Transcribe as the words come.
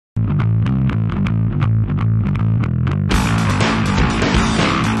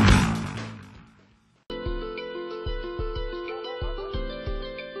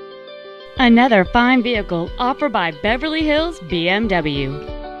Another fine vehicle offered by Beverly Hills BMW.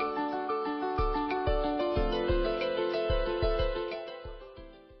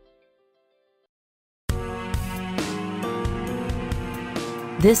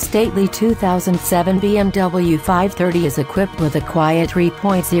 This stately 2007 BMW 530 is equipped with a quiet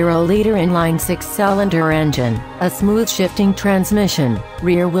 3.0-liter inline six-cylinder engine, a smooth shifting transmission,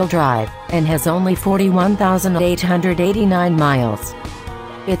 rear-wheel drive, and has only 41,889 miles.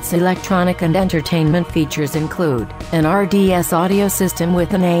 Its electronic and entertainment features include an RDS audio system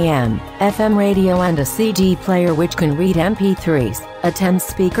with an AM/FM radio and a CD player which can read MP3s, a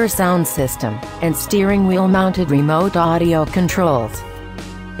 10-speaker sound system, and steering wheel-mounted remote audio controls.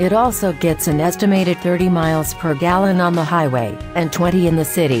 It also gets an estimated 30 miles per gallon on the highway, and 20 in the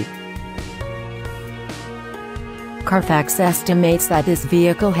city. Carfax estimates that this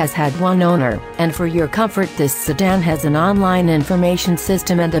vehicle has had one owner, and for your comfort this sedan has an online information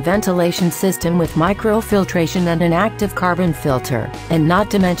system and a ventilation system with microfiltration and an active carbon filter, and not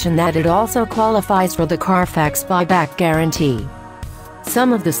to mention that it also qualifies for the Carfax buyback guarantee.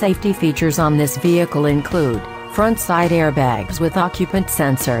 Some of the safety features on this vehicle include front side airbags with occupant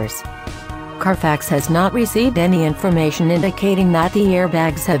sensors. Carfax has not received any information indicating that the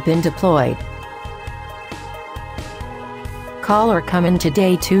airbags have been deployed. Call or come in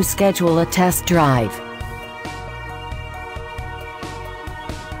today to schedule a test drive.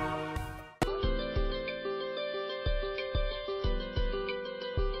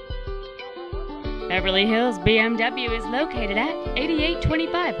 Beverly Hills BMW is located at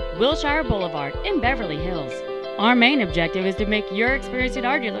 8825 Wilshire Boulevard in Beverly Hills. Our main objective is to make your experience at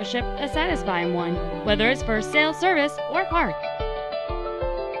our dealership a satisfying one, whether it's for sales, service, or parts.